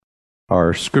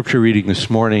Our scripture reading this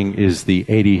morning is the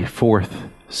 84th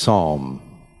Psalm.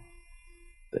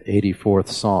 The 84th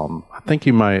Psalm. I think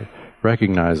you might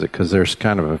recognize it because there's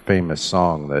kind of a famous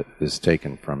song that is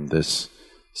taken from this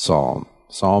psalm.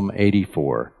 Psalm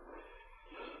 84.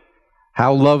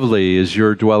 How lovely is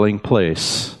your dwelling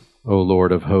place, O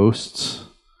Lord of hosts!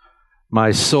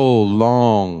 My soul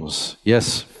longs,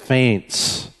 yes,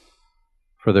 faints,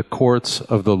 for the courts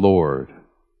of the Lord.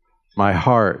 My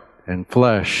heart and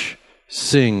flesh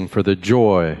sing for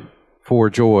joy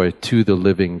to the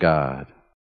living God.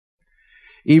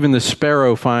 Even the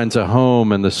sparrow finds a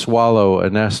home, and the swallow a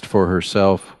nest for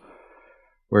herself,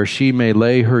 where she may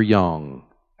lay her young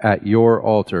at your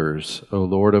altars, O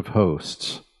Lord of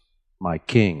hosts, my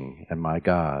King and my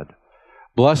God.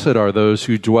 Blessed are those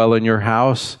who dwell in your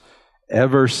house,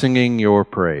 ever singing your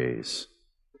praise.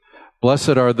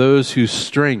 Blessed are those whose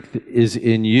strength is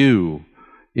in you,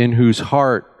 in whose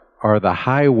heart are the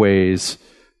highways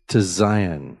to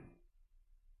Zion.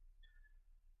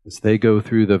 As they go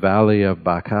through the valley of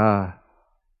Baca,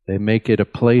 they make it a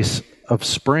place of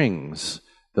springs.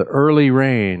 The early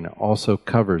rain also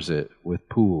covers it with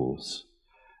pools.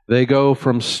 They go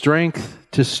from strength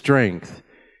to strength.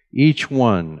 Each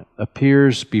one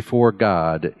appears before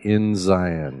God in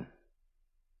Zion.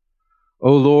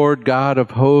 O Lord God of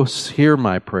hosts, hear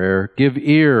my prayer. Give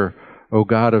ear, O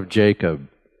God of Jacob.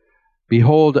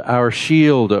 Behold our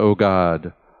shield, O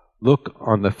God. Look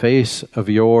on the face of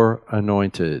your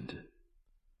anointed.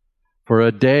 For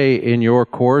a day in your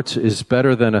courts is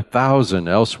better than 1,000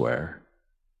 elsewhere.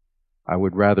 I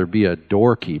would rather be a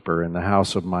doorkeeper in the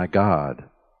house of my God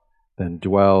than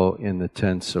dwell in the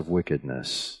tents of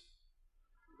wickedness.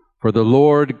 For the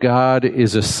Lord God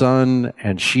is a sun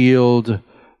and shield.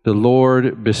 The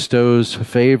Lord bestows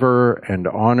favor and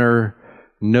honor.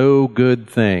 No good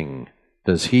thing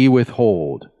does he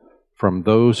withhold from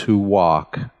those who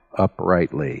walk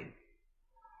uprightly.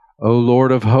 O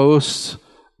Lord of hosts,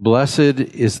 blessed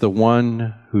is the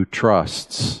one who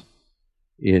trusts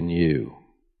in you.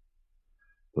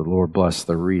 The Lord bless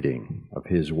the reading of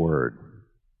his word.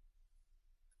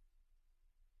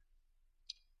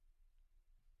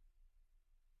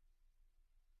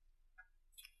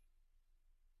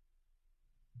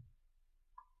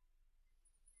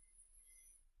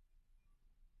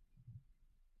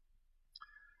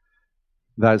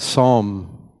 That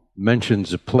psalm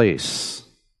mentions a place,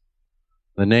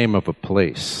 the name of a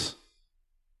place.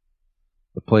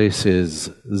 The place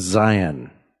is Zion.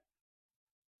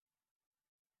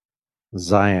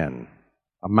 Zion,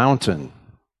 a mountain.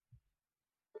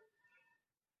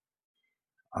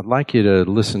 I'd like you to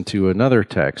listen to another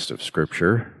text of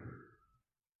Scripture.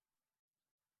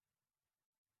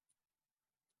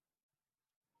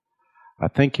 I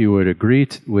think you would agree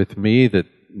with me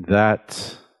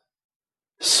that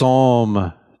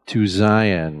psalm to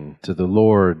Zion, to the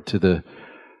Lord, to the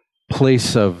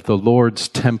place of the Lord's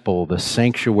temple, the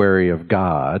sanctuary of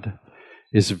God,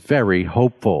 is very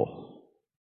hopeful.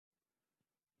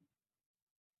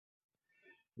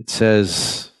 It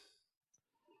says,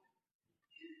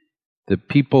 the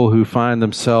people who find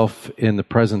themselves in the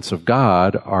presence of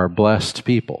God are blessed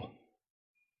people.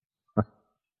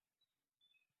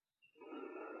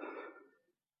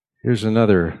 Here's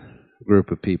another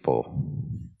group of people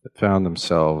that found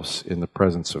themselves in the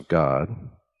presence of God.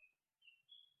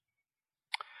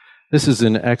 This is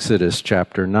in Exodus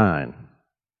chapter 9,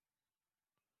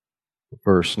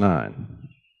 verse 9.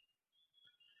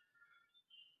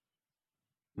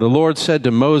 The Lord said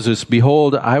to Moses,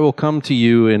 "Behold, I will come to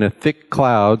you in a thick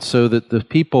cloud, so that the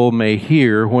people may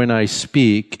hear when I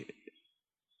speak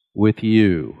with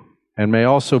you, and may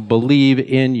also believe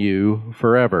in you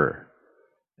forever."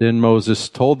 Then Moses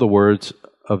told the words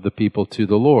of the people to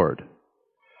the Lord.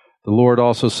 The Lord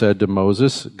also said to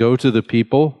Moses, "Go to the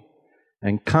people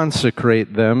and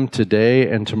consecrate them today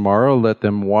and tomorrow. Let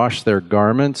them wash their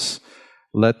garments.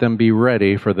 Let them be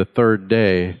ready for the third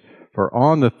day. For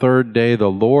on the third day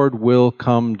the Lord will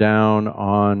come down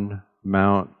on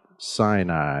Mount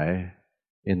Sinai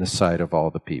in the sight of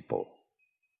all the people.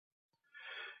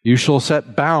 You shall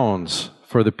set bounds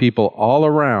for the people all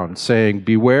around, saying,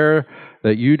 beware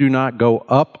that you do not go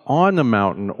up on the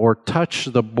mountain or touch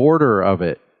the border of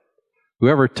it.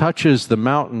 Whoever touches the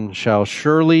mountain shall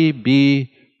surely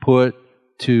be put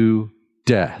to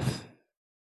death.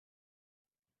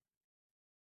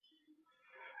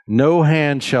 No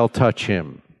hand shall touch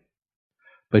him,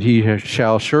 but he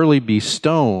shall surely be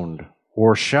stoned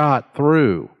or shot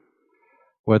through.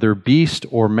 Whether beast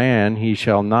or man, he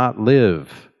shall not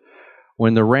live.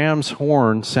 When the ram's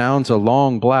horn sounds a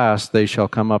long blast, they shall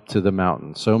come up to the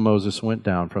mountain. So Moses went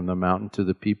down from the mountain to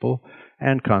the people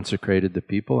and consecrated the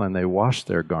people, and they washed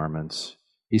their garments.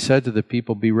 He said to the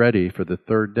people, "Be ready for the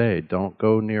third day. Don't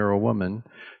go near a woman."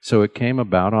 So it came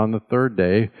about on the third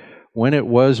day, when it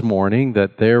was morning,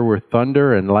 that there were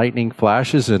thunder and lightning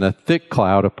flashes and a thick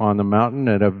cloud upon the mountain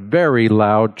and a very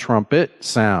loud trumpet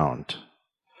sound,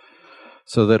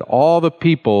 so that all the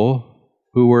people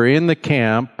who were in the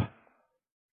camp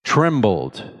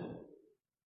trembled.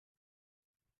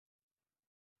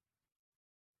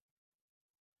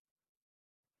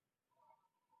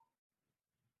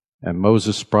 And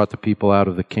Moses brought the people out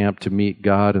of the camp to meet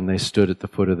God, and they stood at the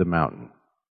foot of the mountain.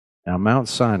 Now Mount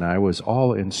Sinai was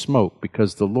all in smoke,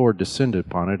 because the Lord descended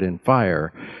upon it in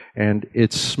fire, and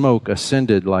its smoke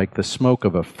ascended like the smoke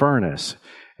of a furnace,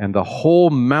 and the whole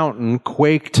mountain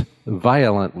quaked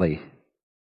violently.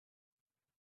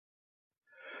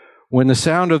 When the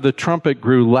sound of the trumpet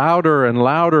grew louder and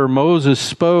louder, Moses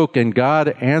spoke, and God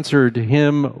answered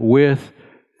him with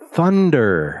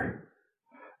thunder.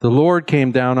 The Lord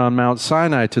came down on Mount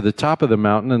Sinai to the top of the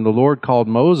mountain, and the Lord called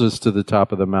Moses to the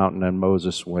top of the mountain, and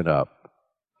Moses went up.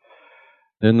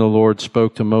 Then the Lord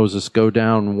spoke to Moses, "Go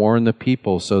down, warn the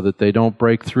people, so that they don't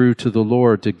break through to the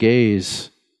Lord to gaze,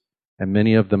 and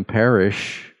many of them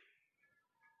perish.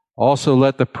 Also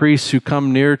let the priests who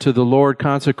come near to the Lord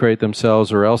consecrate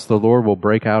themselves, or else the Lord will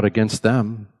break out against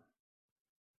them."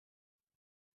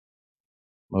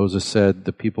 Moses said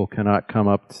to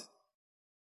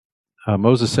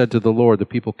the Lord, "The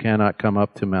people cannot come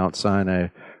up to Mount Sinai,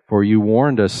 for you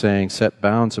warned us, saying, 'Set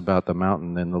bounds about the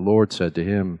mountain.' Then the Lord said to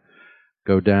him,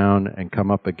 'Go down and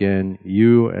come up again,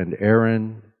 you and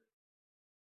Aaron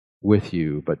with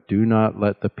you, but do not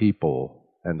let the priests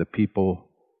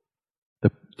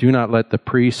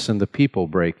and the people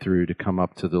break through to come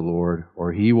up to the Lord,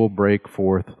 or he will break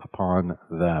forth upon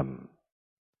them.'"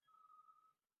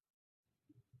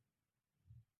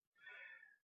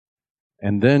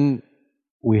 And then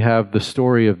we have the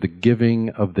story of the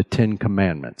giving of the 10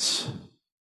 Commandments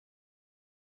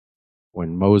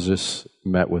when Moses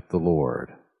met with the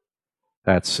Lord.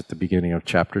 That's at the beginning of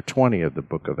chapter 20 of the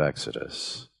book of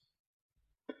Exodus.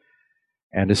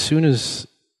 And as soon as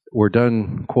we're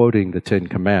done quoting the 10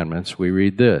 Commandments, we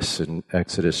read this in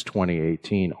Exodus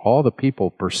 20:18. "All the people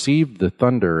perceived the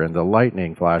thunder and the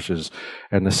lightning flashes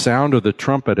and the sound of the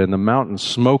trumpet and the mountain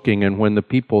smoking, and when the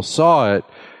people saw it,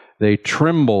 they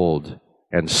trembled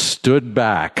and stood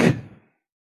back.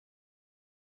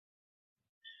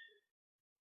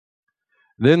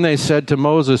 Then they said to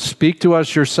Moses, 'Speak to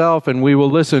us yourself, and we will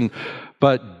listen,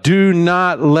 but do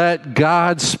not let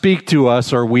God speak to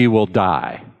us, or we will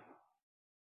die.'"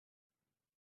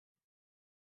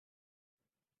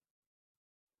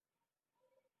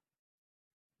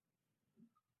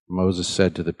 Moses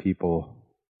said to the people,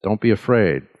 "Don't be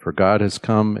afraid, for God has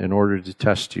come in order to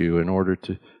test you, in order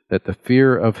that the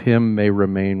fear of him may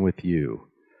remain with you,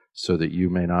 so that you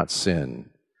may not sin."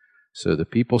 So the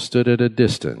people stood at a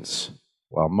distance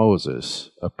while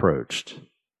Moses approached.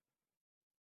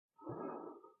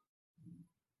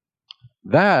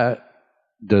 That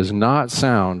does not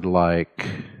sound like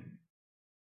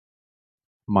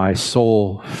 "my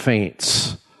soul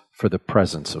faints for the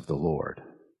presence of the Lord."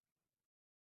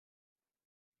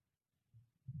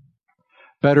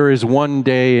 Better is one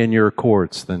day in your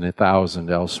courts than 1,000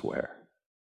 elsewhere.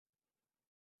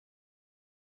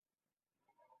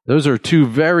 Those are two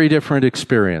very different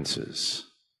experiences.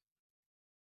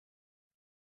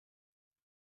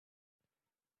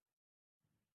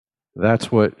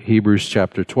 That's what Hebrews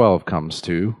chapter 12 comes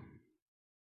to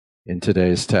in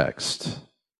today's text.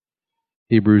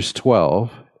 Hebrews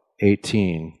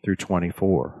 12:18 through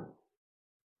 24,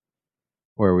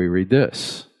 where we read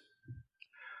this.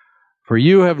 "For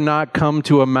you have not come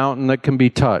to a mountain that can be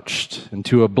touched, and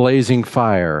to a blazing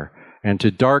fire, and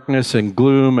to darkness and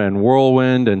gloom and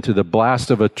whirlwind, and to the blast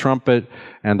of a trumpet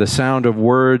and the sound of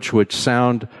words, which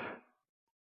sound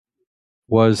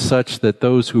was such that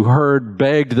those who heard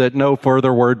begged that no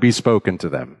further word be spoken to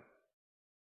them."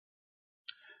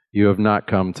 You have not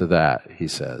come to that, he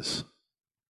says,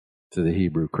 to the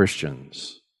Hebrew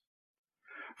Christians.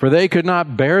 "For they could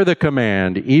not bear the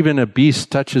command, 'Even a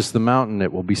beast touches the mountain,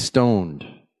 it will be stoned.'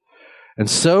 And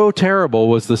so terrible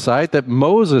was the sight that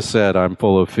Moses said, 'I'm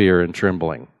full of fear and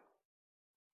trembling.'"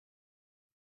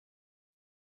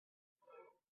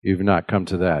 You've not come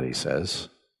to that, he says.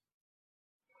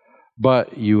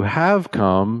 "But you have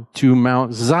come to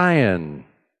Mount Zion,"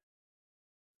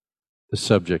 the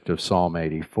subject of Psalm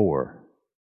 84.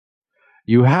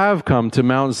 "You have come to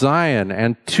Mount Zion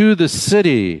and to the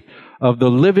city of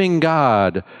the living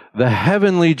God, the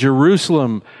heavenly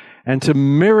Jerusalem, and to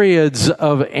myriads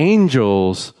of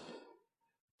angels,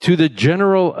 to the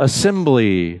general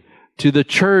assembly, to the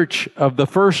church of the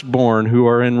firstborn who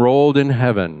are enrolled in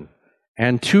heaven,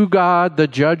 and to God, the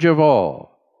judge of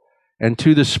all, and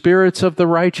to the spirits of the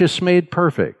righteous made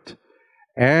perfect,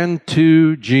 and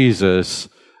to Jesus,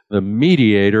 the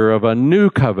mediator of a new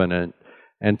covenant,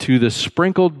 and to the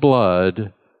sprinkled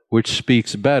blood, which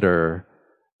speaks better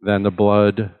than the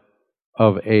blood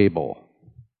of Abel.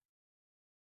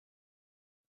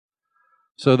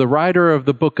 So the writer of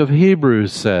the book of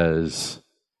Hebrews says,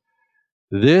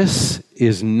 this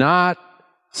is not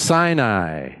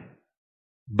Sinai,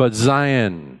 but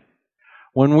Zion.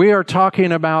 When we are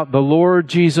talking about the Lord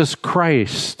Jesus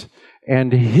Christ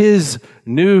and His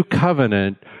new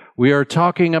covenant, we are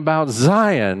talking about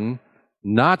Zion,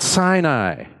 not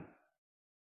Sinai.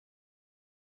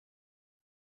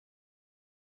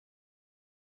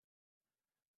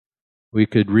 We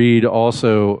could read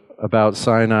also about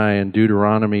Sinai in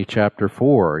Deuteronomy chapter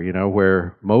 4,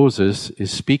 where Moses is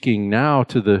speaking now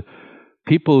to the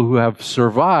people who have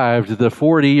survived the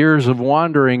 40 years of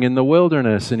wandering in the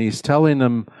wilderness, and he's telling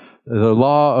them the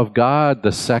law of God,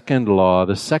 the second law,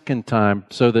 the second time,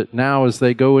 so that now as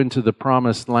they go into the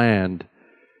promised land,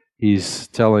 he's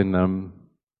telling them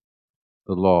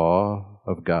the law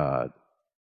of God.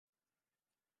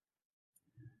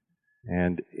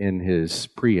 And in his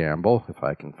preamble, if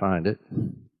I can find it,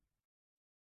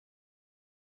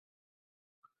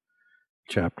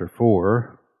 chapter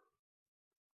 4,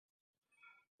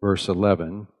 verse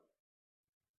 11.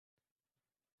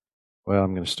 Well,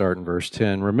 I'm going to start in verse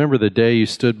 10. Remember the day you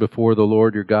stood before the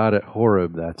Lord your God at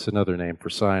Horeb. That's another name for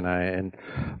Sinai. And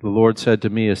the Lord said to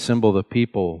me, assemble the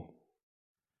people,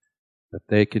 that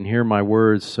they can hear my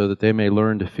words, so that they may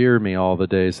learn to fear me all the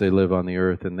days they live on the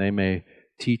earth, and they may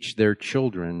teach their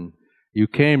children. You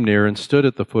came near and stood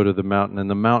at the foot of the mountain, and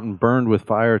the mountain burned with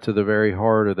fire to the very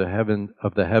heart of the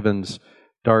heavens,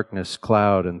 darkness,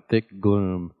 cloud, and thick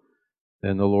gloom.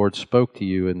 Then the Lord spoke to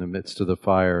you in the midst of the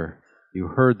fire. You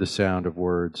heard the sound of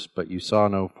words, but you saw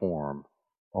no form,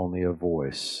 only a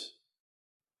voice.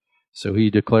 So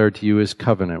he declared to you his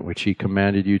covenant, which he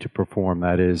commanded you to perform,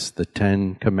 that is, the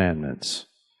 10 Commandments,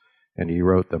 and he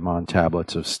wrote them on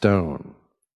tablets of stone.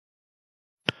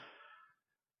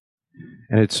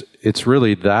 And it's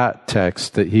really that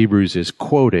text that Hebrews is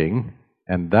quoting,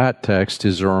 and that text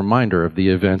is a reminder of the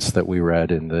events that we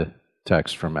read in the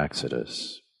text from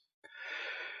Exodus.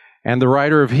 And the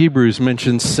writer of Hebrews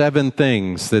mentions 7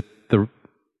 things that the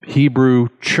Hebrew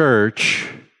church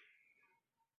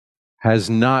has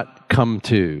not come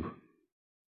to.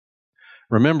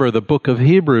 Remember, the book of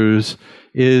Hebrews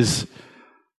is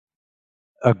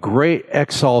a great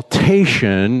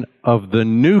exaltation of the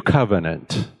new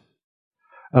covenant,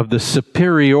 of the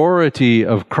superiority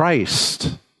of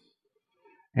Christ,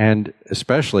 and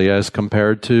especially as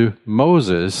compared to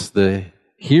Moses, the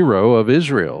hero of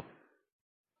Israel.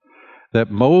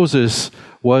 That Moses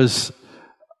was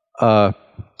a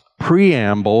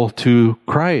preamble to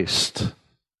Christ.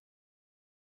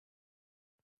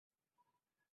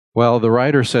 Well, the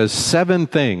writer says 7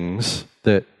 things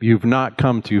that you've not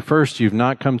come to. First, you've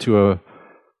not come to a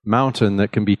mountain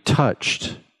that can be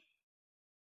touched.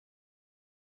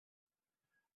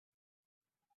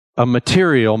 A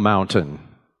material mountain.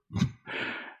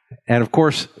 And of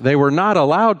course, they were not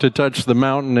allowed to touch the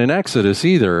mountain in Exodus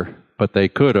either, but they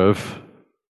could have.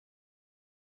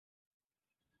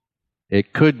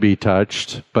 It could be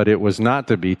touched, but it was not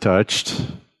to be touched.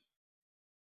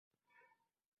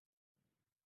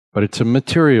 But it's a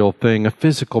material thing, a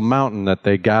physical mountain that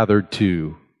they gathered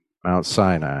to, Mount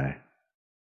Sinai.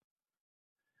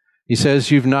 He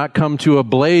says, you've not come to a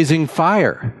blazing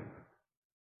fire.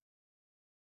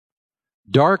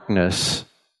 Darkness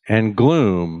and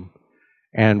gloom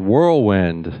and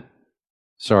whirlwind.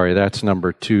 Sorry, that's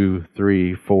number 2,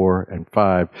 3, 4, and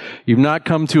 5. You've not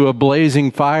come to a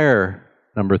blazing fire,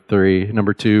 number 3.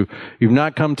 Number 2, you've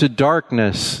not come to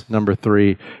darkness, number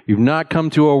 3. You've not come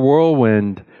to a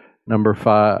whirlwind, number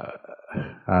 5.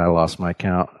 I lost my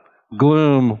count.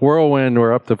 Gloom, whirlwind,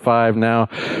 we're up to 5 now.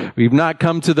 We've not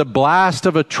come to the blast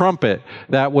of a trumpet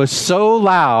that was so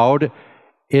loud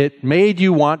it made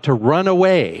you want to run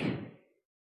away.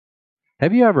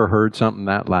 Have you ever heard something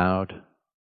that loud?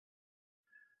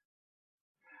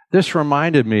 This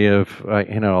reminded me of,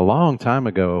 a long time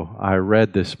ago, I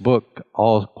read this book,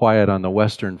 All Quiet on the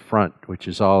Western Front, which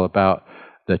is all about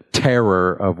the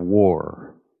terror of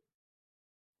war.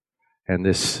 And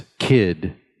this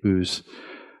kid who's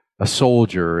a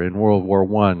soldier in World War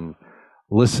I,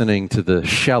 listening to the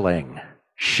shelling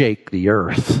shake the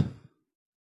earth.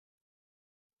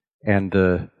 And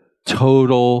the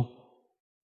total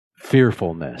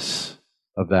fearfulness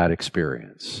of that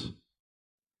experience.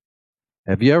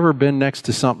 Have you ever been next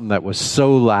to something that was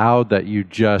so loud that you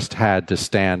just had to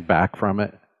stand back from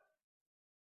it?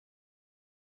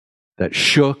 That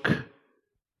shook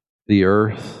the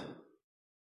earth?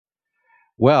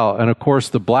 Well, and of course,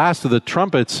 the blast of the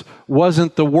trumpets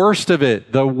wasn't the worst of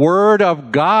it. The Word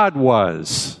of God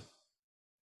was.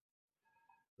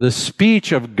 The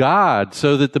speech of God,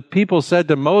 so that the people said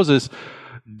to Moses,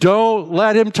 "Don't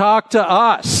let him talk to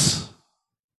us.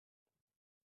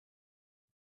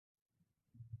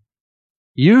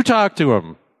 You talk to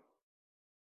him,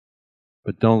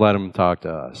 but don't let him talk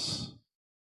to us."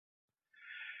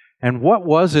 And what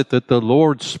was it that the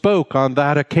Lord spoke on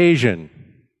that occasion?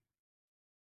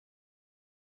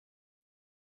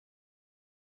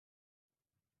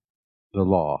 The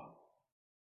law.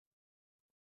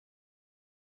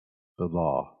 The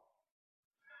law.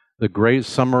 The great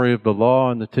summary of the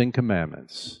law and the Ten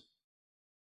Commandments.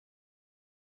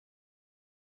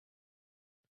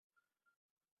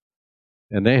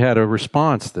 And they had a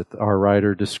response that our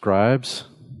writer describes.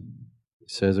 He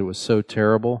says it was so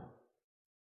terrible.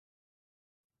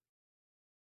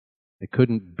 They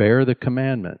couldn't bear the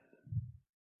commandment.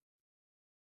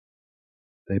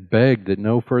 They begged that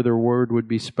no further word would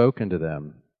be spoken to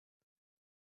them.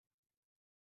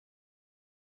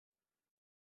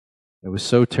 It was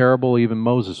so terrible, even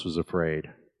Moses was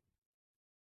afraid.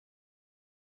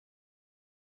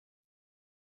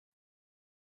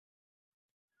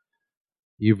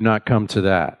 You've not come to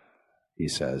that, he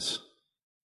says.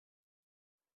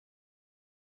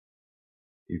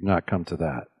 You've not come to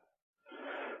that.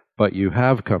 But you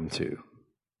have come to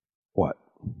what?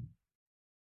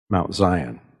 Mount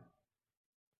Zion.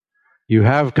 You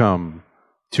have come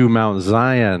to Mount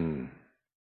Zion.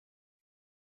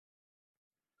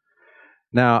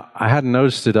 Now, I hadn't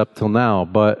noticed it up till now,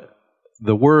 but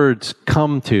the words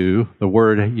come to, the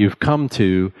word you've come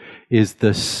to, is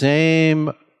the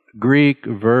same Greek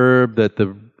verb that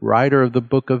the writer of the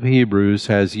book of Hebrews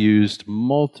has used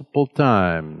multiple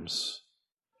times.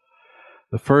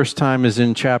 The first time is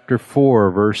in chapter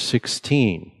 4, verse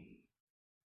 16.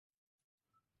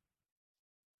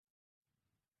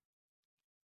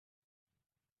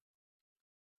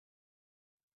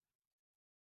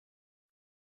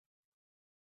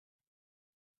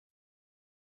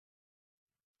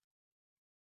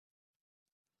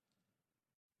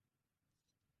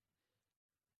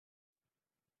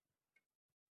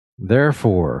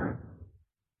 Therefore,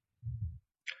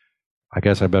 I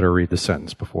guess I better read the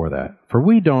sentence before that. For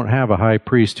we don't have a high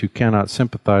priest who cannot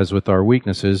sympathize with our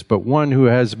weaknesses, but one who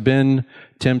has been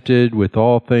tempted with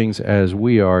all things as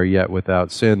we are, yet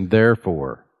without sin.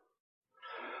 Therefore,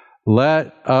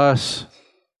 let us,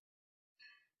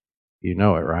 you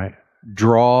know it, right?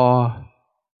 Draw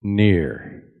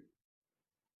near.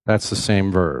 That's the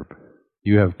same verb.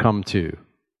 You have come to,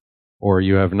 or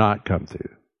you have not come to.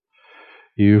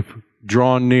 You've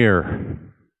drawn near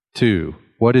to.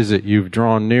 What is it you've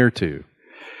drawn near to?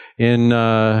 In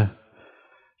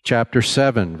chapter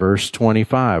 7, verse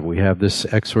 25, we have this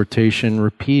exhortation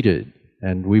repeated,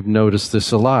 and we've noticed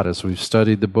this a lot as we've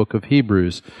studied the book of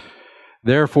Hebrews.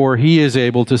 Therefore, he is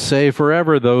able to save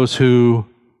forever those who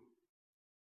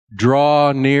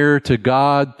draw near to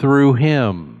God through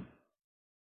him.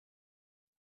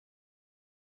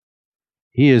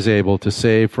 He is able to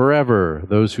save forever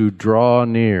those who draw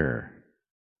near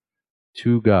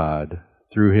to God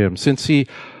through him, since he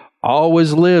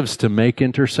always lives to make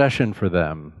intercession for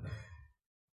them.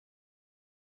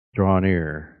 Draw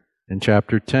near. In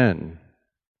chapter 10,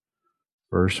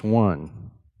 verse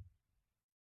 1.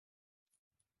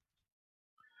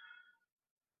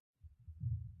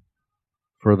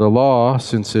 For the law,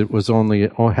 since it has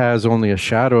only a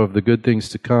shadow of the good things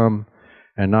to come,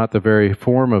 and not the very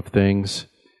form of things,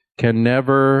 can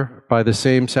never, by the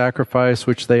same sacrifice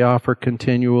which they offer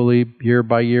continually year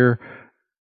by year,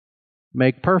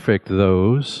 make perfect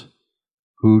those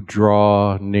who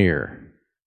draw near.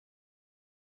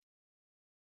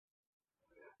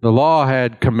 The law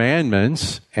had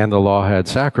commandments, and the law had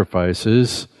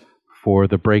sacrifices for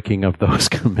the breaking of those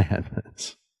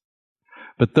commandments.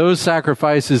 But those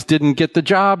sacrifices didn't get the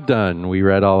job done. We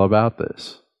read all about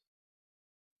this.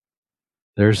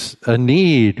 There's a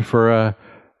need for a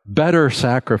better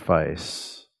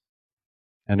sacrifice.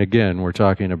 And again, we're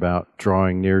talking about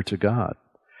drawing near to God.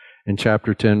 In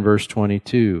chapter 10, verse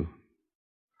 22,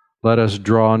 let us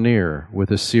draw near with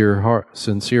a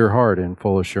sincere heart and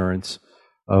full assurance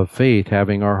of faith,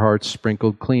 having our hearts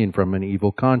sprinkled clean from an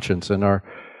evil conscience and our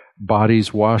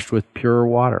bodies washed with pure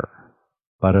water.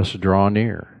 Let us draw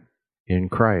near in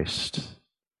Christ.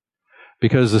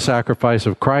 Because the sacrifice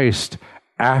of Christ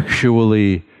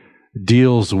actually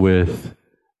deals with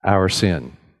our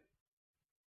sin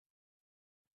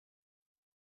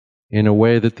in a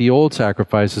way that the old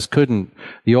sacrifices couldn't.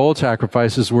 The old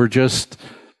sacrifices were just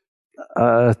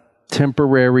a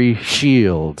temporary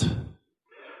shield.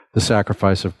 The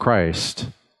sacrifice of Christ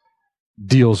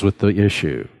deals with the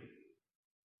issue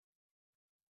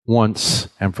once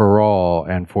and for all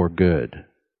and for good.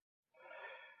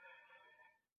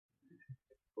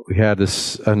 We had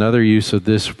another use of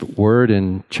this word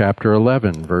in chapter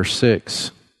 11, verse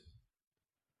 6.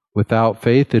 Without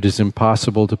faith it is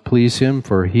impossible to please him,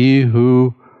 for he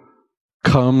who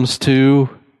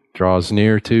draws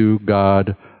near to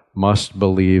God must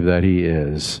believe that he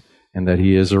is, and that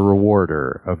he is a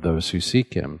rewarder of those who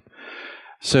seek him.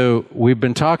 So we've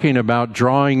been talking about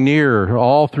drawing near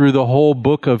all through the whole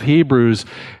book of Hebrews,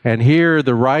 and here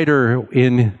the writer,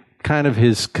 in kind of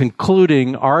his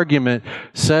concluding argument,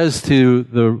 says to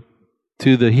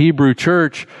the Hebrew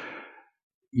church,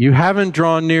 you haven't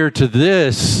drawn near to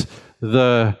this,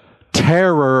 the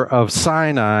terror of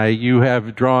Sinai. You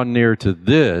have drawn near to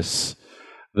this,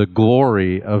 the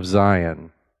glory of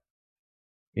Zion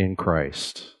in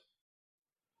Christ.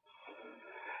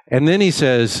 And then he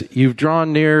says, you've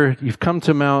drawn near, you've come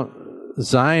to Mount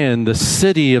Zion, the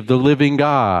city of the living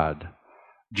God,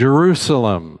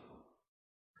 Jerusalem.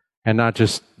 And not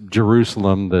just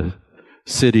Jerusalem, the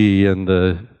city and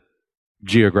the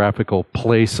geographical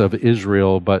place of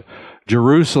Israel, but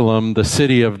Jerusalem, the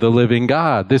city of the living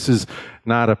God. This is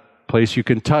not a place you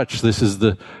can touch. This is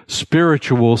the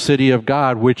spiritual city of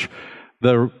God, which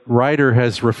the writer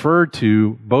has referred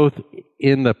to both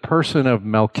in the person of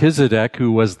Melchizedek,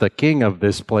 who was the king of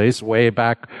this place way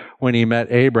back when he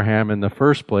met Abraham in the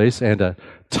first place, and a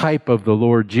type of the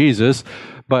Lord Jesus,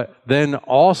 but then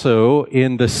also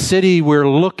in the city we're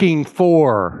looking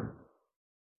for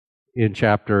in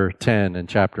chapter 10 and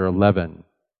chapter 11.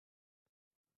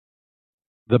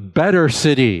 The better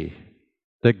city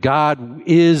that God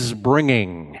is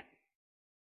bringing.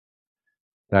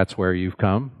 That's where you've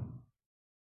come.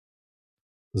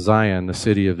 Zion, the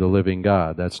city of the living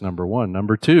God. That's number one.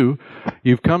 Number two,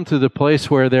 you've come to the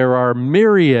place where there are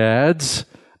myriads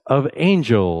of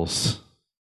angels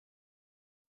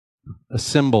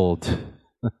assembled.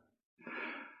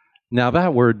 Now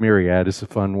that word myriad is a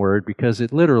fun word because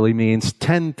it literally means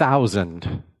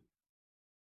 10,000.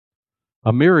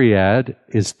 A myriad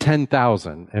is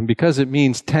 10,000. And because it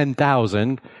means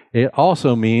 10,000, it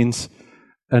also means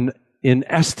an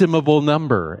inestimable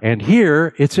number. And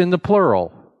here, it's in the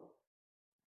plural.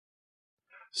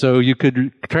 So you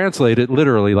could translate it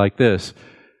literally like this.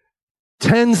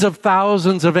 Tens of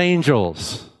thousands of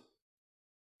angels.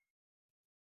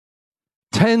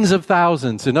 Tens of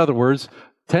thousands. In other words,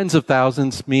 tens of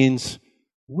thousands means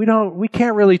we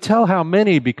can't really tell how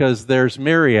many because there's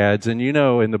myriads. And you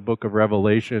know, in the book of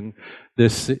Revelation,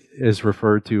 this is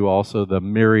referred to also the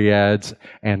myriads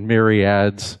and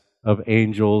myriads of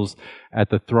angels at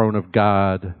the throne of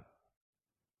God.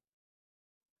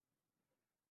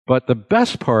 But the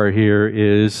best part here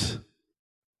is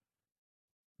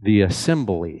the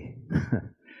assembly.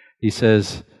 He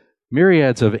says,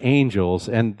 myriads of angels,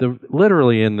 and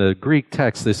literally in the Greek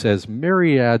text, it says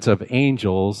myriads of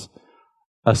angels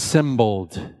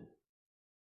assembled.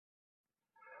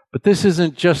 But this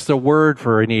isn't just a word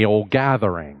for any old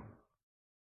gathering.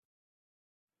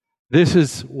 This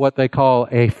is what they call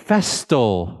a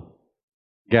festal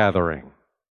gathering.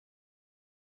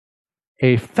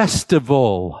 A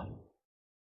festival.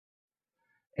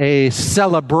 A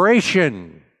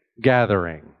celebration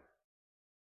gathering.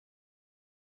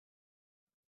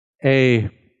 A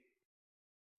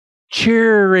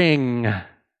cheering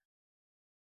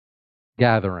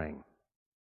gathering,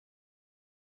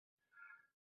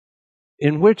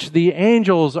 in which the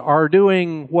angels are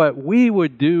doing what we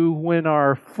would do when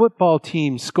our football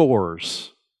team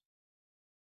scores.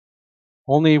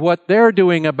 Only what they're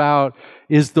doing about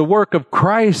is the work of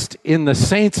Christ in the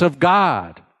saints of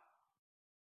God.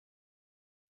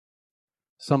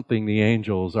 Something the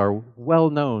angels are well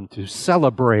known to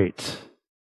celebrate.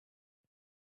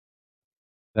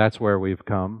 That's where we've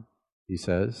come, he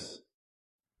says.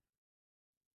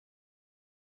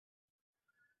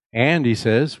 And he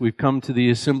says, we've come to the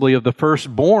assembly of the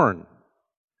firstborn,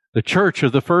 the church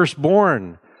of the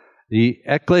firstborn, the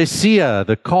ecclesia,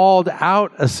 the called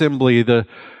out assembly, the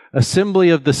assembly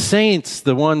of the saints,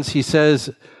 the ones, he says,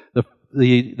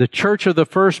 the church of the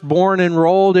firstborn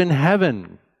enrolled in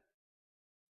heaven.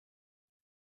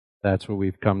 That's what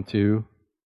we've come to.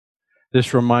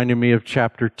 This reminded me of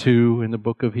chapter 2 in the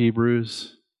book of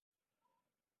Hebrews,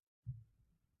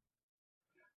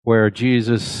 where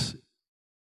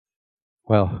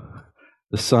Well,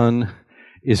 the Son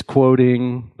is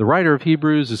quoting, the writer of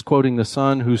Hebrews is quoting the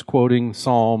Son, who's quoting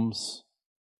Psalms,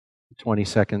 the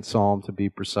 22nd Psalm to be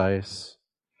precise.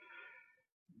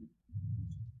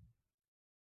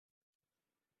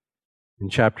 In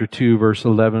chapter 2, verse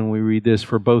 11, we read this,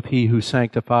 "For both he who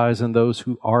sanctifies and those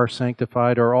who are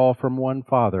sanctified are all from one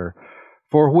Father,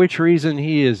 for which reason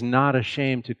he is not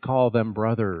ashamed to call them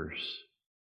brothers."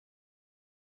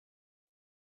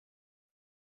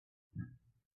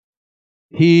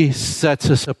 He sets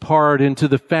us apart into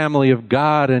the family of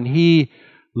God, and he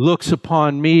looks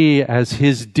upon me as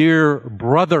his dear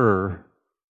brother.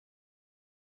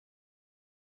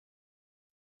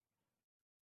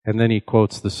 And then he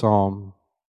quotes the psalm,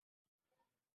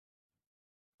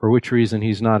 for which reason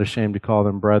he's not ashamed to call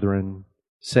them brethren,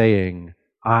 saying,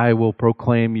 "I will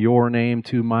proclaim your name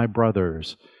to my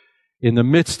brothers. In the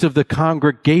midst of the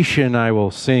congregation I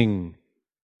will sing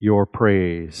your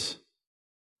praise."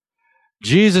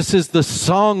 Jesus is the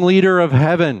song leader of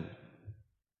heaven.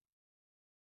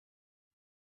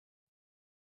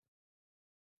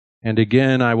 And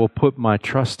again I will put my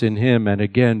trust in him, and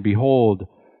again, behold,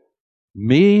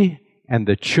 me and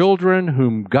the children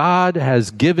whom God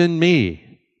has given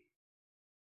me.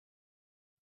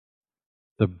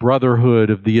 The brotherhood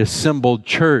of the assembled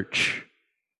church,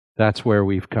 that's where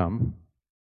we've come.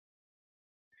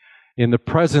 In the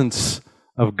presence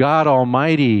of God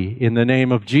Almighty, in the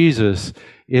name of Jesus,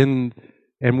 and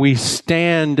we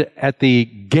stand at the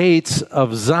gates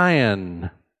of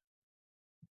Zion,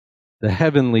 the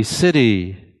heavenly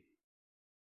city.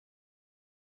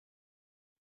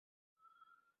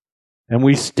 And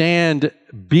we stand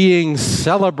being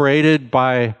celebrated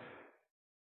by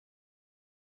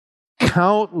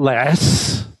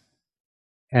countless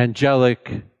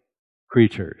angelic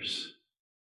creatures.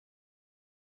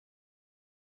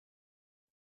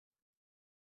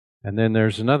 And then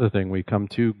there's another thing we come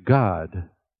to, God,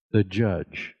 the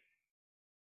judge.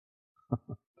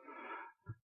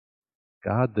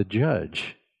 God, the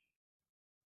judge.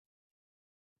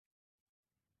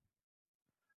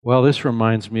 Well, this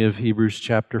reminds me of Hebrews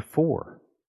chapter 4.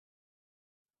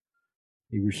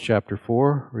 Hebrews chapter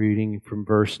 4, reading from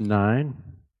verse 9.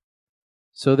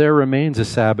 "So there remains a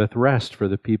Sabbath rest for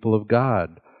the people of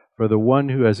God. For the one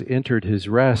who has entered his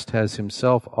rest has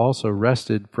himself also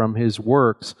rested from his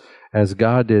works, as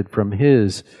God did from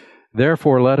his.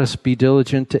 Therefore let us be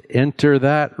diligent to enter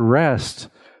that rest,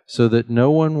 so that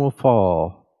no one will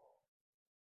fall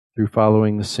through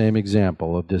following the same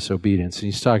example of disobedience." And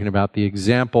he's talking about the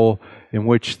example in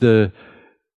which the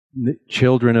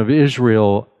children of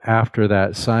Israel, after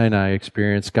that Sinai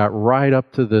experience, got right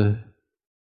up to the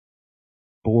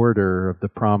border of the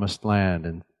promised land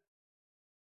and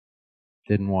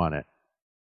didn't want it.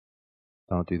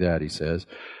 Don't do that, he says.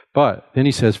 But then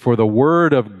he says, "For the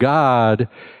word of God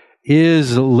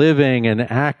is living and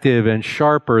active and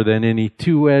sharper than any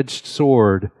two-edged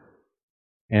sword,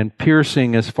 and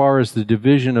piercing as far as the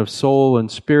division of soul and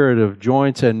spirit, of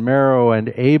joints and marrow,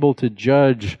 and able to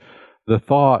judge the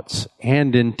thoughts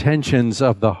and intentions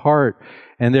of the heart.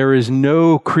 And there is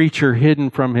no creature hidden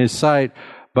from his sight,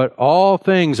 but all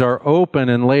things are open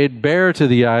and laid bare to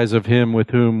the eyes of him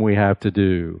with whom we have to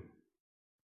do."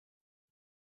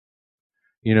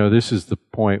 You know, this is the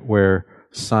point where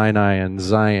Sinai and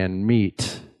Zion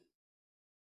meet.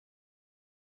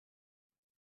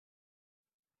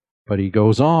 But he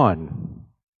goes on.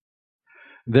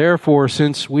 "Therefore,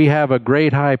 since we have a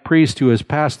great high priest who has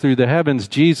passed through the heavens,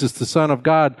 Jesus, the Son of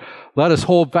God, let us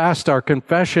hold fast our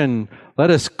confession. Let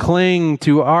us cling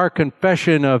to our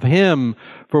confession of him.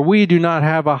 For we do not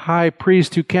have a high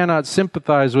priest who cannot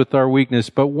sympathize with our weakness,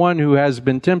 but one who has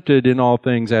been tempted in all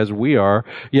things as we are,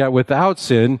 yet without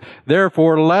sin.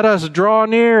 Therefore, let us draw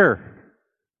near."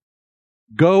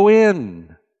 Go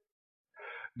in.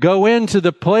 Go into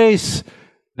the place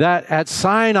that at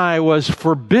Sinai was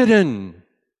forbidden,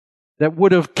 that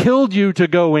would have killed you to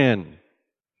go in.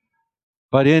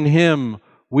 But in him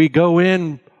we go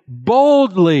in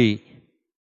boldly.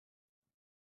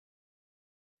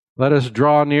 Let us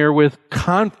draw near with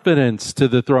confidence to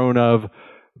the throne of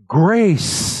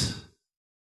grace,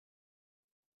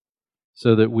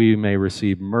 so that we may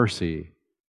receive mercy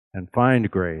and find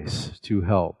grace to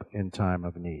help in time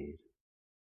of need.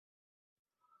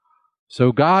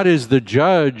 So God is the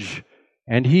judge,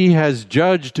 and he has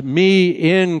judged me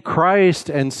in Christ,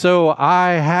 and so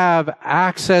I have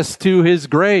access to his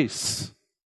grace.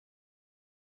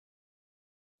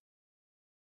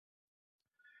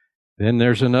 Then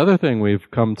there's another thing we've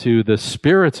come to, the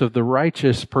spirits of the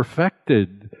righteous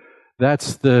perfected.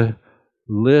 That's the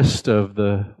list of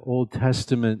the Old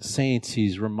Testament saints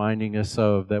he's reminding us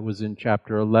of that was in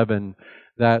chapter 11,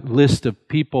 that list of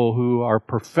people who are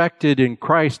perfected in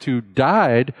Christ, who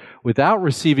died without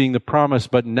receiving the promise,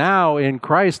 but now in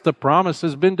Christ the promise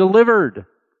has been delivered.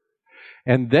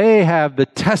 And they have the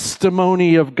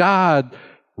testimony of God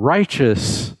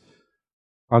righteous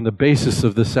on the basis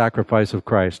of the sacrifice of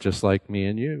Christ, just like me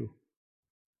and you.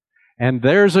 And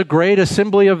there's a great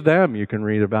assembly of them. You can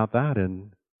read about that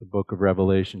in the book of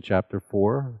Revelation, chapter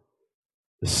 4.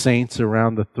 The saints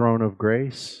around the throne of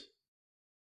grace.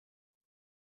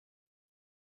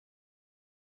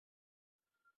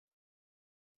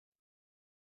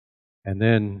 And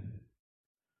then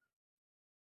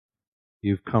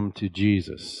you've come to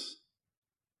Jesus.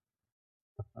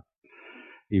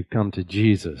 You've come to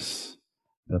Jesus,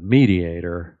 the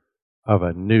mediator of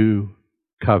a new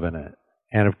covenant.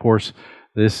 And of course,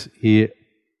 he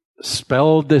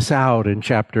spelled this out in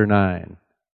chapter 9.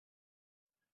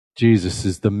 Jesus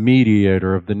is the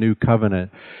mediator of the new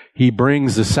covenant. He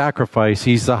brings the sacrifice.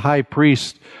 He's the high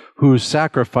priest whose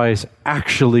sacrifice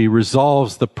actually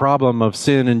resolves the problem of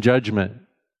sin and judgment.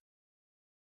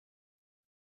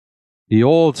 The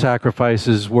old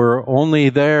sacrifices were only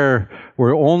the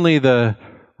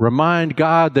remind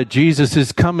God that Jesus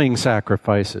is coming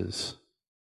sacrifices.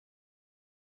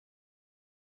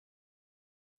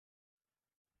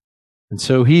 And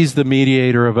so he's the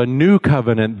mediator of a new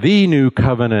covenant, the new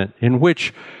covenant, in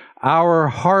which our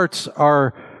hearts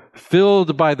are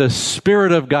filled by the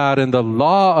Spirit of God, and the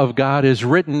law of God is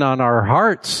written on our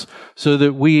hearts so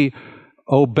that we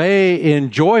obey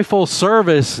in joyful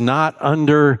service, not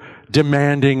under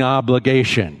demanding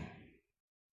obligation.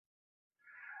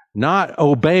 Not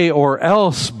obey or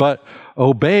else, but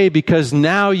obey because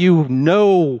now you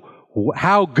know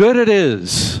how good it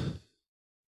is.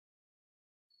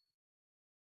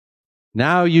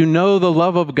 Now you know the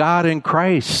love of God in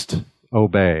Christ.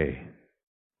 Obey.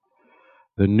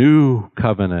 The new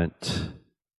covenant.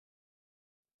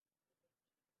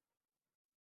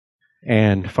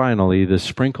 And finally, the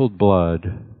sprinkled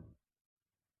blood,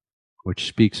 which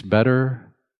speaks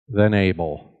better than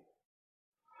Abel.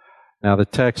 Now, the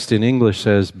text in English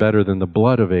says better than the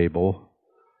blood of Abel,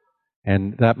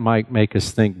 and that might make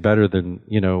us think better than,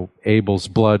 Abel's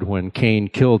blood when Cain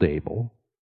killed Abel.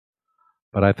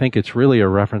 But I think it's really a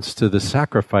reference to the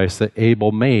sacrifice that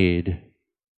Abel made,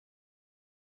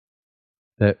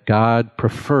 that God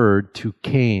preferred to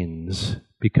Cain's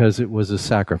because it was a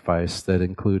sacrifice that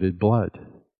included blood.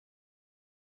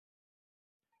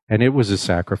 And it was a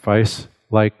sacrifice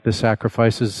like the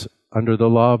sacrifices under the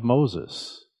law of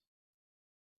Moses.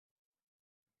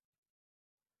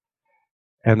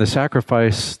 And the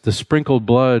sacrifice, the sprinkled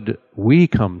blood we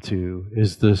come to,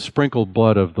 is the sprinkled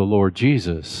blood of the Lord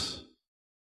Jesus.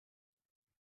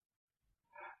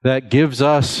 That gives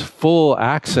us full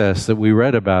access that we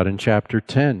read about in chapter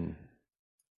 10.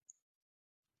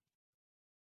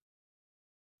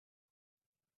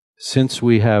 Since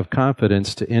we have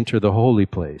confidence to enter the holy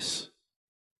place.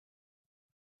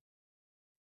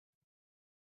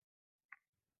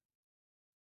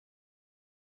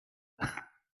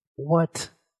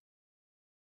 What?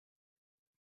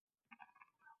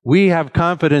 We have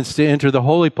confidence to enter the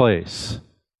holy place.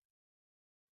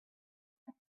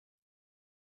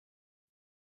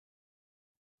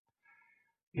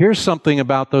 Here's something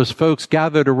about those folks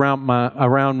gathered around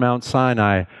Mount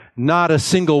Sinai. Not a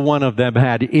single one of them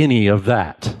had any of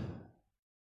that.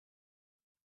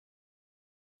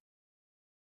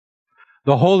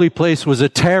 The holy place was a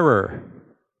terror.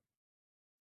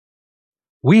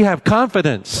 We have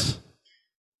confidence,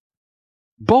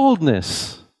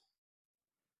 boldness.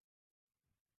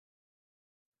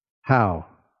 How?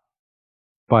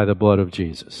 By the blood of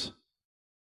Jesus.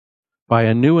 By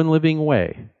a new and living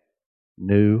way.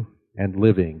 New and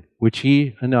living, which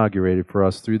He inaugurated for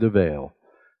us through the veil,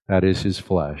 that is His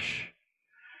flesh.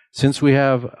 Since we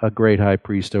have a great high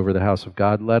priest over the house of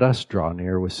God, let us draw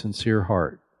near with sincere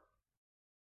heart,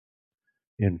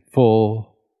 in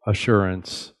full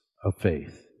assurance of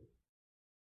faith,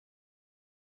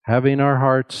 having our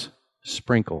hearts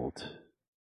sprinkled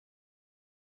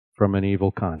from an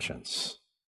evil conscience.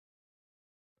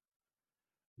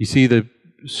 You see, the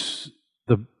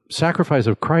sacrifice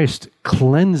of Christ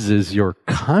cleanses your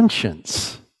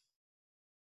conscience.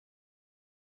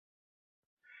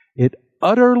 It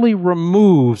utterly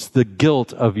removes the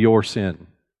guilt of your sin.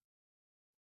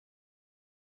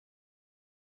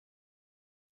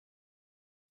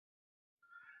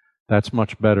 That's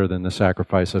much better than the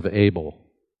sacrifice of Abel.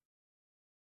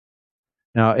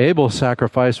 Now, Abel's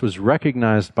sacrifice was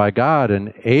recognized by God,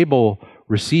 and Abel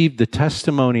received the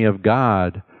testimony of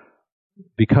God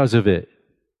because of it.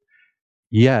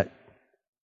 Yet,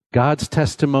 God's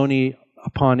testimony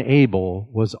upon Abel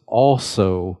was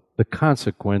also the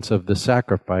consequence of the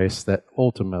sacrifice that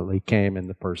ultimately came in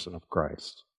the person of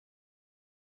Christ.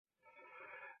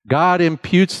 God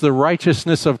imputes the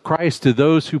righteousness of Christ to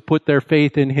those who put their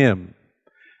faith in Him.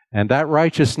 And that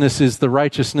righteousness is the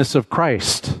righteousness of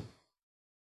Christ,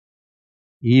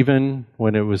 even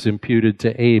when it was imputed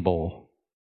to Abel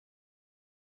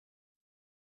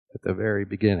at the very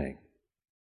beginning.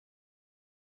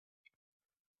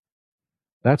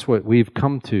 That's what we've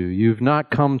come to. You've not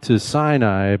come to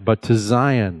Sinai, but to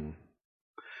Zion.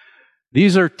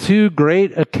 These are two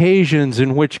great occasions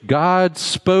in which God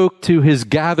spoke to His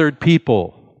gathered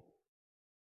people.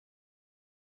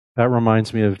 That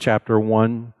reminds me of chapter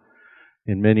 1.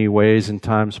 In many ways, in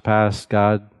times past,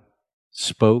 God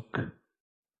spoke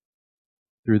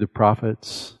through the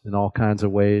prophets in all kinds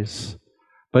of ways.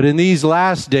 But in these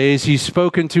last days, He's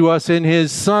spoken to us in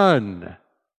His Son,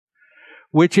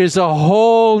 which is a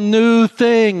whole new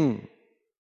thing.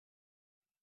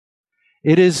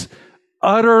 It is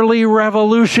utterly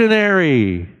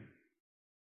revolutionary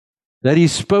that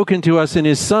He's spoken to us in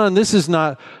His Son. This is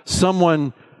not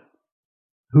someone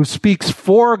who speaks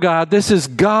for God. This is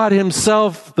God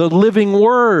Himself, the living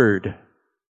Word.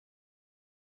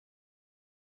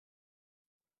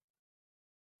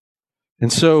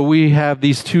 And so we have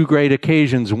these two great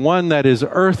occasions, one that is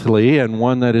earthly and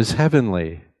one that is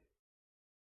heavenly.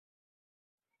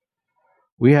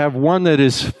 We have one that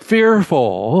is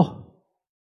fearful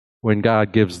when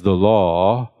God gives the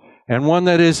law, and one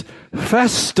that is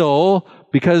festal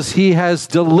because He has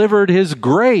delivered His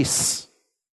grace.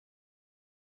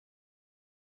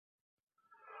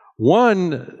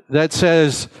 One that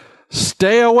says,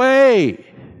 stay away,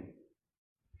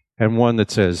 and one that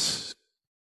says,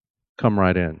 come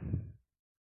right in.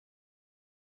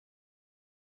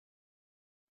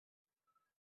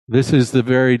 This is the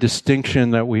very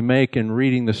distinction that we make in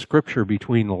reading the Scripture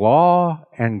between law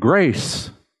and grace.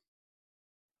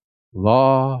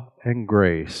 Law and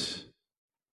grace.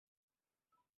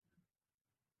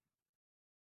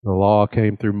 The law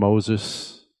came through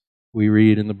Moses, we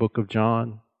read in the book of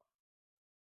John.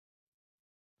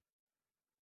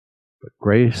 But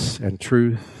grace and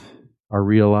truth are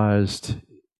realized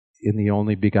in the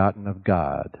only begotten of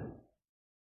God.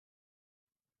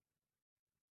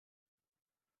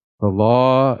 The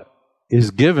law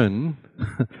is given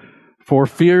for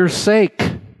fear's sake,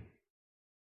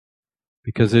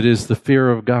 because it is the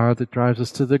fear of God that drives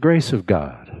us to the grace of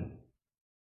God.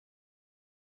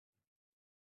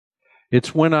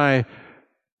 It's when I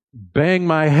bang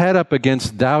my head up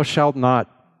against thou shalt not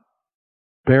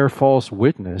bear false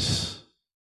witness,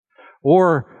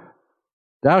 or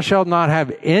thou shalt not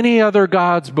have any other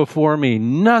gods before me,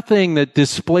 nothing that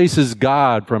displaces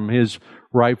God from His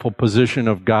rightful position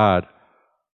of God.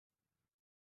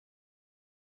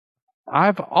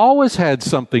 I've always had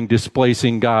something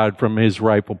displacing God from His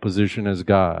rightful position as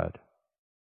God.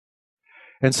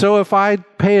 And so if I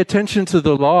pay attention to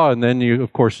the law, and then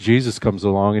of course, Jesus comes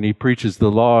along and He preaches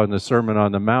the law in the Sermon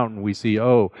on the Mount, we see,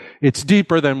 oh, it's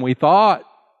deeper than we thought.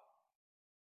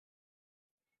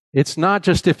 It's not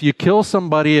just if you kill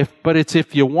somebody, but it's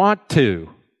if you want to.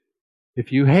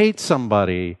 If you hate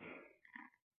somebody.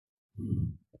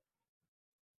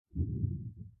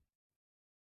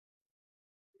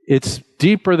 It's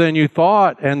deeper than you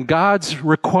thought, and God's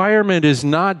requirement is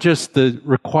not just the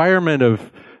requirement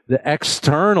of the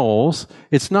externals.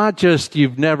 It's not just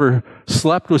you've never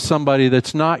slept with somebody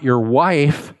that's not your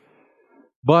wife,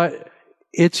 but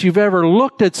it's you've ever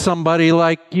looked at somebody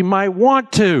like you might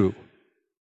want to.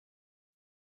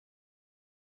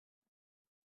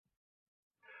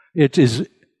 It is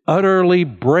utterly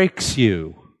breaks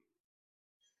you.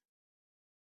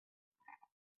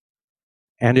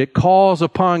 And it calls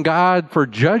upon God for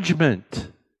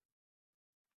judgment.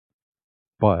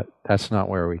 But that's not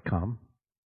where we come.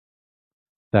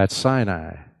 That's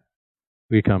Sinai.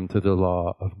 We come to the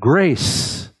law of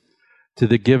grace, to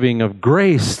the giving of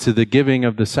grace, to the giving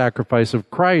of the sacrifice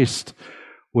of Christ,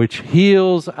 which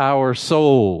heals our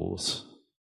souls.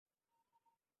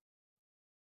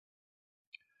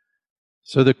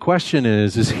 So the question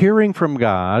is hearing from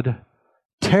God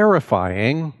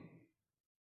terrifying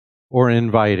or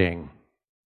inviting?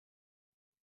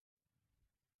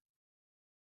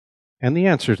 And the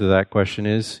answer to that question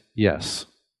is yes.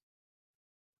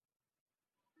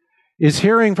 Is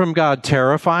hearing from God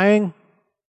terrifying?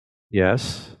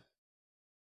 Yes.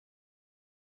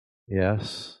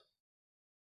 Yes.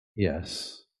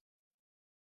 Yes.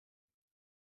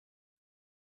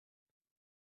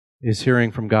 Is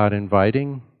hearing from God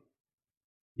inviting?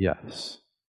 Yes.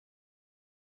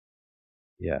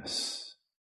 Yes.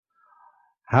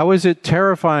 How is it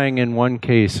terrifying in one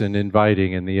case and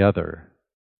inviting in the other?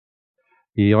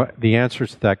 The answer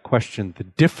to that question, the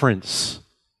difference,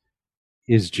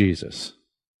 is Jesus.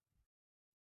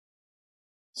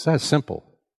 It's that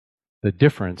simple. The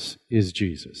difference is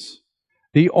Jesus.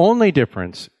 The only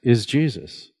difference is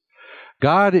Jesus.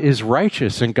 God is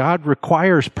righteous, and God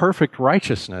requires perfect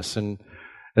righteousness. And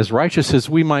as righteous as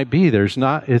we might be,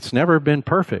 it's never been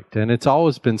perfect, and it's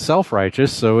always been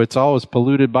self-righteous, so it's always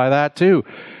polluted by that too.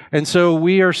 And so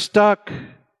we are stuck.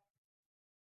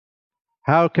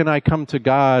 How can I come to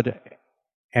God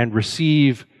and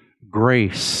receive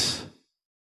grace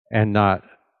and not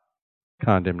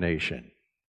condemnation?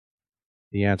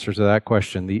 The answer to that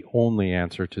question, the only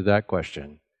answer to that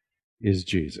question, is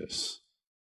Jesus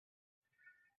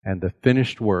and the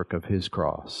finished work of His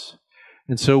cross.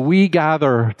 And so we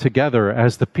gather together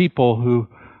as the people who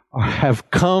have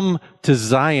come to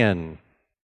Zion,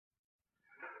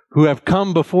 who have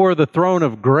come before the throne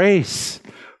of grace,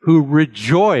 who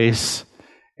rejoice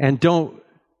and don't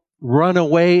run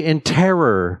away in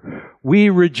terror. We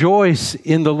rejoice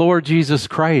in the Lord Jesus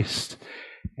Christ.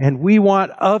 And we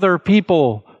want other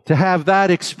people to have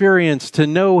that experience, to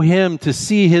know Him, to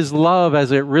see His love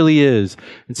as it really is.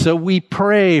 And so we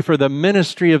pray for the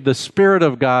ministry of the Spirit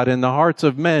of God in the hearts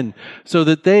of men so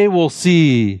that they will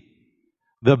see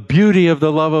the beauty of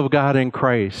the love of God in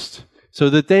Christ, so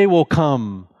that they will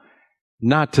come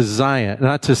not to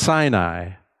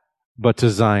Sinai, but to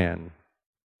Zion.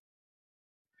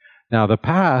 Now the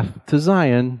path to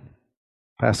Zion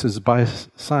passes by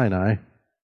Sinai.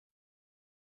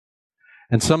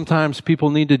 And sometimes people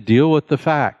need to deal with the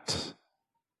fact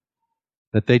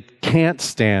that they can't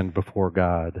stand before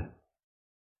God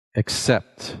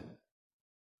except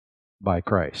by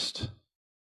Christ.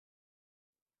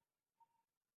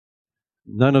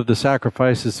 None of the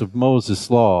sacrifices of Moses'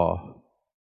 law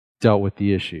dealt with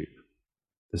the issue.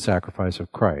 The sacrifice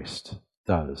of Christ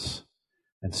does.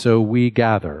 And so we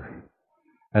gather,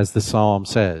 as the psalm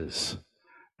says,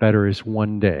 better is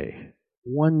one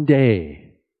day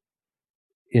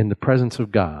in the presence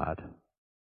of God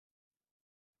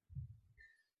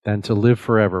than to live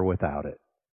forever without it.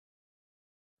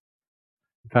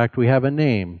 In fact, we have a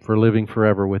name for living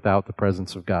forever without the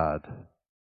presence of God.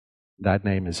 That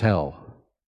name is hell.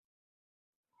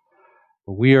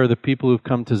 But we are the people who've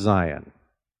come to Zion,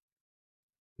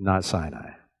 not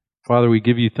Sinai. Father, we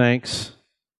give you thanks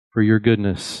for your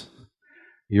goodness,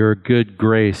 your good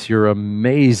grace, your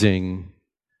amazing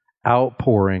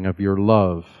outpouring of your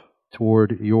love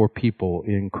toward your people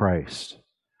in Christ.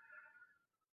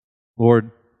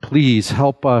 Lord, please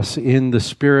help us in the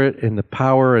Spirit, in the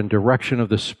power and direction of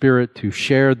the Spirit to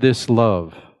share this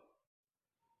love,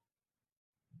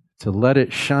 to let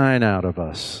it shine out of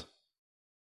us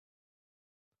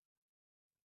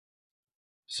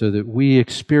so that we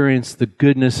experience the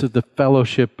goodness of the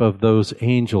fellowship of those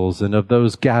angels and of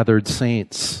those gathered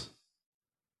saints.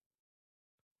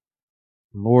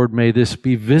 Lord, may this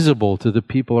be visible to the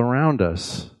people around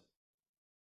us,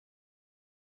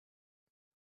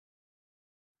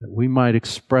 that we might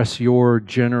express your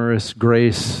generous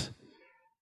grace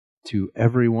to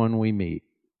everyone we meet.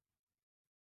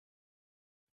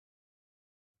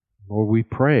 Lord, we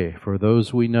pray for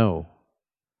those we know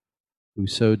who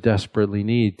so desperately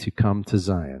need to come to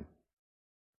Zion,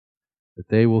 that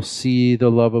they will see the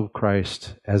love of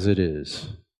Christ as it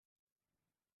is.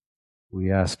 We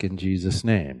ask in Jesus'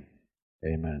 name,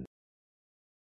 amen.